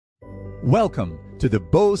Welcome to the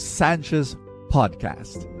Bo Sanchez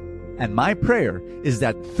podcast. And my prayer is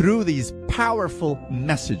that through these powerful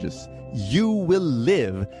messages, you will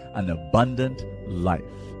live an abundant life.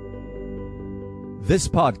 This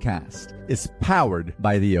podcast is powered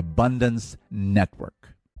by the Abundance Network.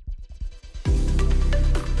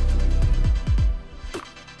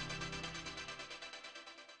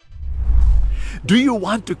 Do you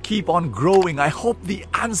want to keep on growing? I hope the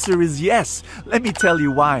answer is yes. Let me tell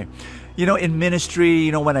you why. In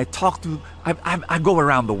ministry, when I talk to, I go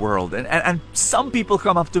around the world and some people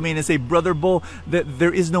come up to me and say, Brother Bo,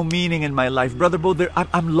 there is no meaning in my life. Brother Bo,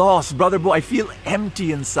 I'm lost. Brother Bo, I feel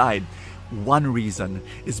empty inside. One reason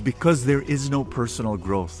is because there is no personal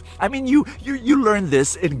growth. I mean, you learned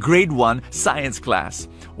this in grade 1 science class.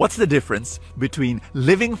 What's the difference between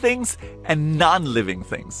living things and non-living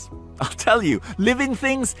things? I'll tell you, living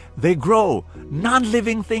things, they grow.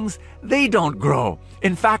 Non-living things, they don't grow.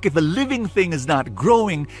 In fact, if a living thing is not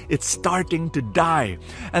growing, it's starting to die.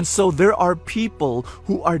 And so there are people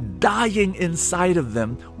who are dying inside of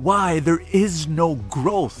them. Why? There is no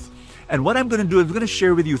growth. And what I'm going to do is I'm going to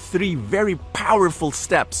share with you 3 very powerful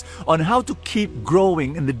steps on how to keep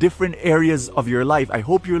growing in the different areas of your life. I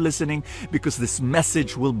hope you're listening because this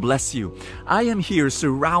message will bless you. I am here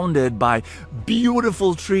surrounded by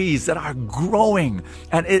beautiful trees that are growing.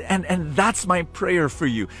 And that's my prayer for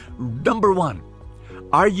you. Number 1,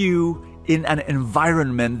 are you in an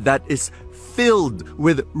environment that is filled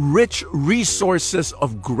with rich resources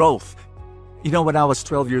of growth? When I was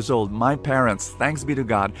 12 years old, my parents, thanks be to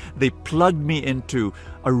God, they plugged me into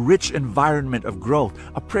a rich environment of growth,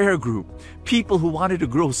 a prayer group, people who wanted to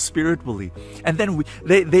grow spiritually. And then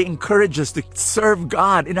they encourage us to serve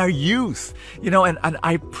God in our youth. And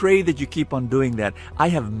I pray that you keep on doing that. I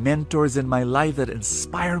have mentors in my life that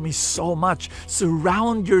inspire me so much.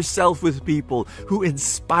 Surround yourself with people who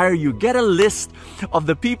inspire you. Get a list of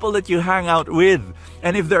the people that you hang out with.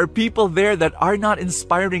 And if there are people there that are not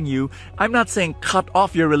inspiring you, I'm not saying cut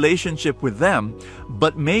off your relationship with them,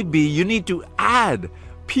 but maybe you need to add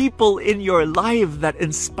people in your life that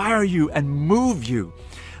inspire you and move you.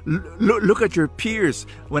 Look at your peers.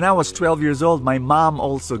 When I was 12 years old, my mom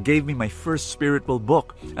also gave me my first spiritual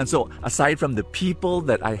book. And so aside from the people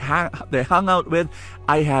that they hung out with,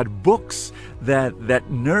 I had books that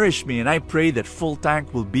nourished me. And I pray that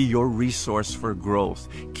FULLTANK will be your resource for growth.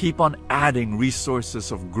 Keep on adding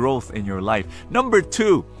resources of growth in your life. Number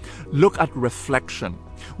 2, look at reflection.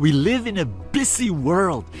 We live in a busy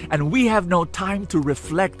world and we have no time to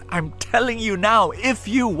reflect. I'm telling you now, if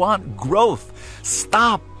you want growth,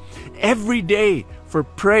 stop every day for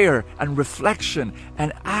prayer and reflection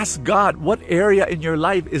and ask God what area in your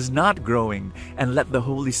life is not growing, and let the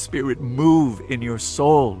Holy Spirit move in your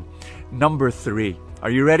soul. Number 3, are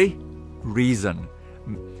you ready? Reason.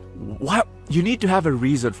 What? You need to have a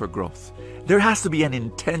reason for growth. There has to be an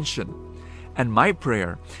intention. And my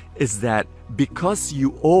prayer is that because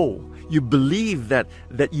you believe that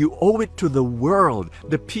you owe it to the world,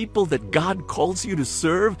 the people that God calls you to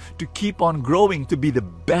serve, to keep on growing, to be the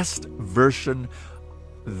best version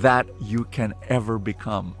that you can ever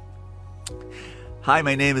become. Hi,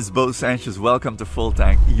 my name is Bo Sanchez. Welcome to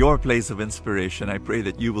FULLTANK, your place of inspiration. I pray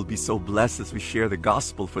that you will be so blessed as we share the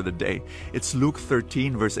gospel for the day. It's Luke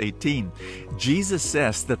 13, verse 18. Jesus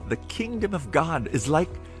says that the kingdom of God is like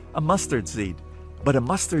a mustard seed. But a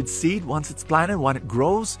mustard seed, once it's planted, when it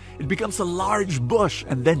grows, it becomes a large bush.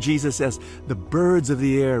 And then Jesus says, the birds of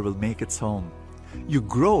the air will make its home. You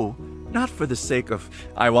grow not for the sake of,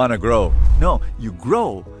 I want to grow. No, you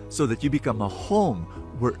grow so that you become a home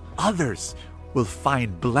where others will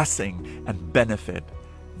find blessing and benefit.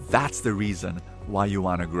 That's the reason why you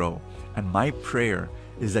want to grow. And my prayer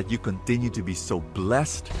is that you continue to be so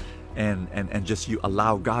blessed and just you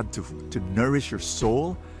allow God to nourish your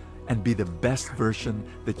soul and be the best version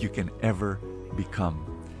that you can ever become.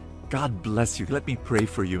 God bless you. Let me pray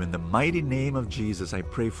for you. In the mighty name of Jesus, I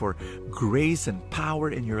pray for grace and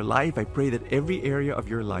power in your life. I pray that every area of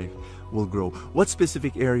your life will grow. What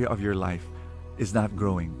specific area of your life is not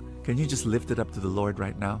growing? Can you just lift it up to the Lord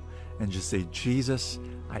right now and just say, Jesus,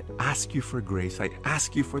 I ask you for grace. I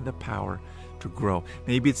ask you for the power to grow.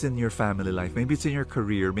 Maybe it's in your family life. Maybe it's in your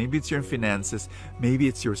career. Maybe it's your finances. Maybe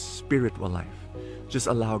it's your spiritual life. Just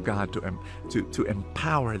allow God to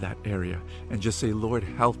empower that area and just say, Lord,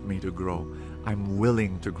 help me to grow. I'm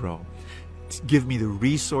willing to grow. Give me the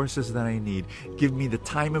resources that I need. Give me the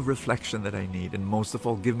time of reflection that I need. And most of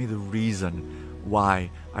all, give me the reason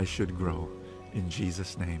why I should grow. In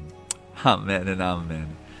Jesus' name. Amen and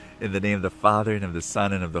amen. In the name of the Father, and of the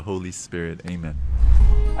Son, and of the Holy Spirit. Amen.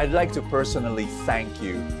 I'd like to personally thank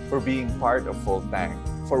you for being part of FULLTANK.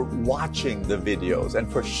 for watching the videos and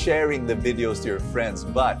for sharing the videos to your friends.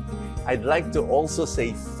 But I'd like to also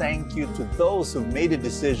say thank you to those who made a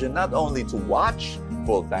decision not only to watch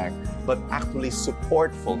Full Tank, but actually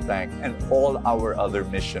support Full Tank and all our other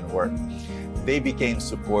mission work. They became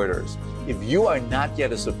supporters. If you are not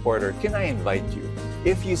yet a supporter, can I invite you?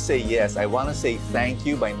 If you say yes, I want to say thank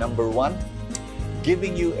you by number one,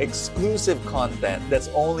 giving you exclusive content that's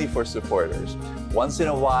only for supporters. Once in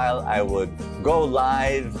a while, I would go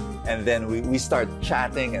live and then we start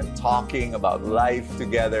chatting and talking about life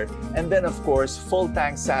together. And then, of course, Full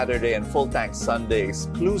Tank Saturday and Full Tank Sunday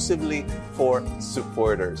exclusively for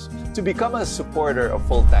supporters. To become a supporter of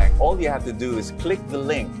Full Tank, all you have to do is click the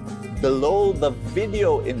link below the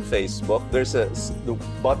video in Facebook. There's the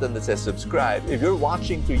button that says subscribe. If you're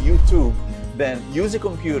watching through YouTube, then use a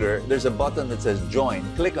computer. There's a button that says join.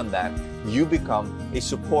 Click on that. You become a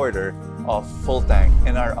supporter of Full Tank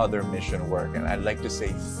and our other mission work. And I'd like to say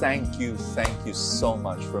thank you so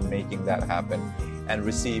much for making that happen and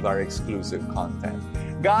receive our exclusive content.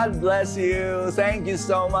 God bless you. Thank you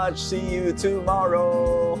so much. See you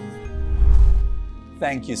tomorrow.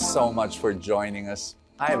 Thank you so much for joining us.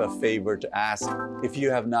 I have a favor to ask. If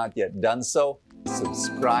you have not yet done so,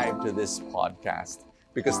 subscribe to this podcast,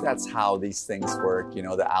 because that's how these things work, you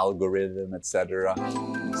know, the algorithm, etc.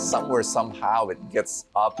 Somewhere, somehow, it gets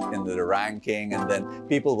up into the ranking, and then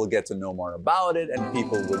people will get to know more about it, and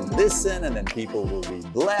people will listen, and then people will be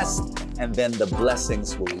blessed, and then the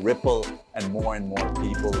blessings will ripple, and more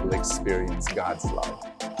people will experience God's love.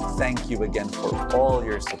 Thank you again for all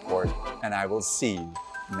your support, and I will see you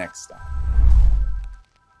next time.